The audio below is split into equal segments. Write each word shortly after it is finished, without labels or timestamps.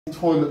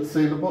Toilet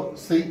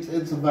seat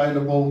is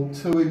available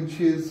 2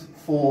 inches,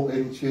 4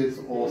 inches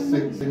or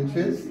 6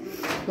 inches.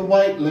 The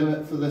weight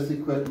limit for this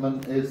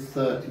equipment is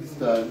 30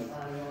 stone.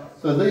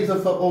 So these are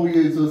for all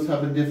users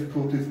having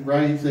difficulties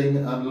raising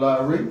and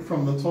lowering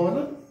from the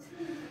toilet.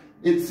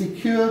 It's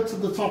secured to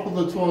the top of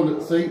the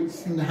toilet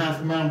seats and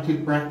has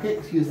mounted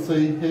brackets you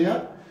see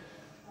here.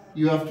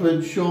 You have to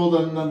ensure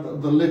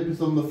that the lip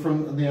is on the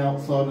front and the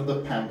outside of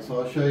the pan,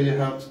 so I'll show you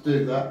how to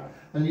do that.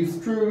 And you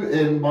screw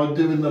in by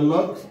doing the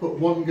lugs, but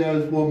one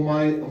goes one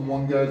way and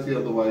one goes the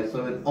other way,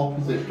 so in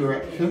opposite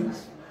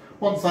directions.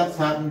 Once that's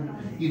happened,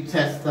 you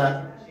test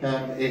that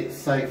it's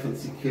safe and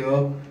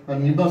secure,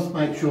 and you must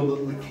make sure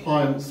that the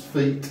client's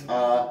feet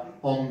are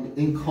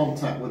in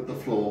contact with the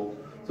floor.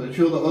 So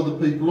ensure that other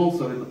people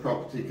also in the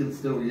property can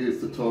still use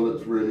the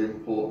toilet is really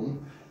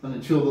important, and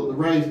ensure that the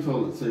raised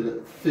toilet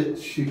seat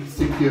fits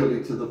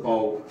securely to the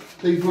bowl.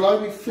 These will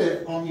only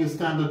fit on your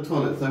standard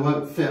toilets, they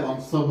won't fit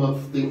on some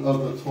of the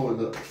other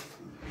toilets.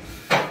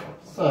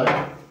 So,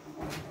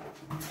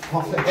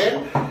 pop it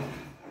in.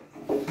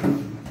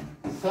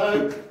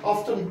 So,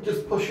 often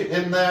just push it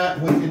in there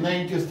with your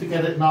knee just to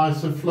get it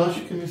nice and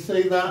flush, can you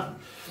see that?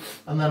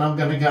 And then I'm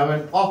going to go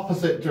in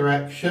opposite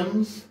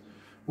directions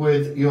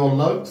with your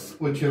lugs,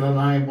 which will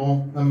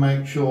enable and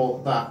make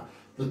sure that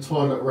the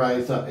toilet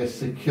raiser is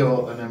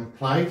secure and in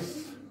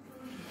place.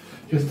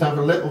 Just have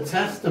a little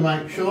test to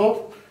make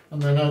sure,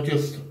 and then I'll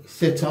just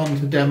sit on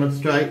to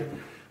demonstrate,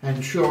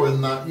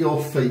 ensuring that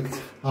your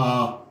feet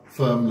are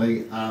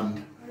firmly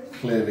and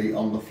clearly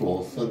on the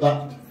floor. So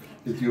that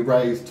is your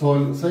raised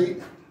toilet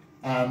seat,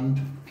 and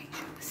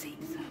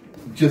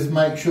just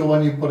make sure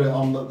when you put it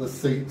on that the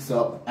seat's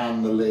up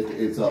and the lid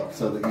is up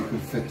so that you can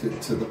fit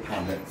it to the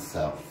pan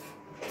itself.